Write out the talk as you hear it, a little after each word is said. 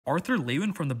Arthur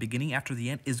Leywin from the beginning after the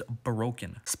end is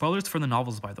broken. Spoilers for the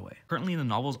novels, by the way. Currently in the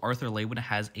novels, Arthur Leywin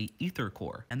has a ether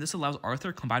core, and this allows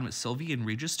Arthur combined with Sylvie and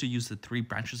Regis to use the 3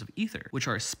 branches of ether, which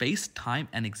are space, time,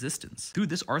 and existence. Through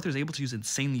this, Arthur is able to use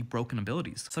insanely broken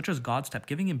abilities, such as God Step,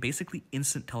 giving him basically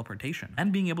instant teleportation,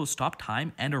 and being able to stop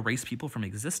time and erase people from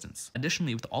existence.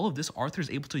 Additionally, with all of this, Arthur is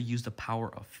able to use the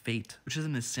power of fate, which is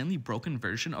an insanely broken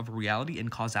version of reality and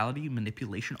causality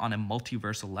manipulation on a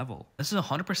multiversal level. This is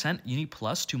 100% unique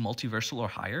plus to multiversal or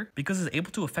higher because it's able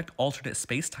to affect alternate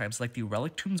space-times like the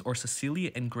Relic Tombs or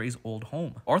Cecilia and Grey's old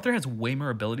home. Arthur has way more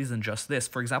abilities than just this,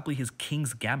 for example his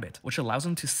King's Gambit, which allows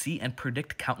him to see and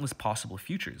predict countless possible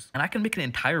futures. And I can make an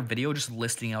entire video just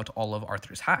listing out all of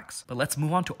Arthur's hacks. But let's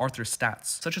move on to Arthur's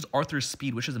stats, such as Arthur's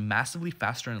speed, which is massively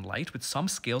faster in light, with some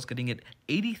scales getting it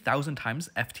 80,000 times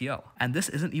FTL. And this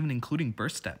isn't even including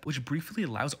Burst Step, which briefly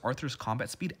allows Arthur's combat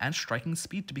speed and striking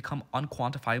speed to become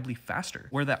unquantifiably faster,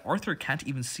 where that Arthur can't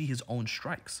even see his own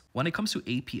strikes. When it comes to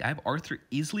AP, I have Arthur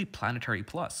easily planetary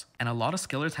plus, and a lot of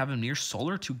scalers have him near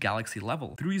solar to galaxy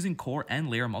level through using core and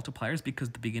layer multipliers because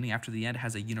the beginning after the end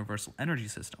has a universal energy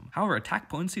system. However, attack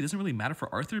potency doesn't really matter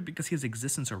for Arthur because he has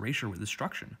existence erasure with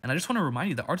destruction. And I just want to remind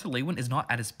you that Arthur Leywin is not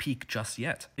at his peak just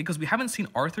yet, because we haven't seen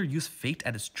Arthur use fate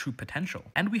at his true potential,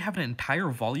 and we have an entire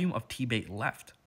volume of TBATE left.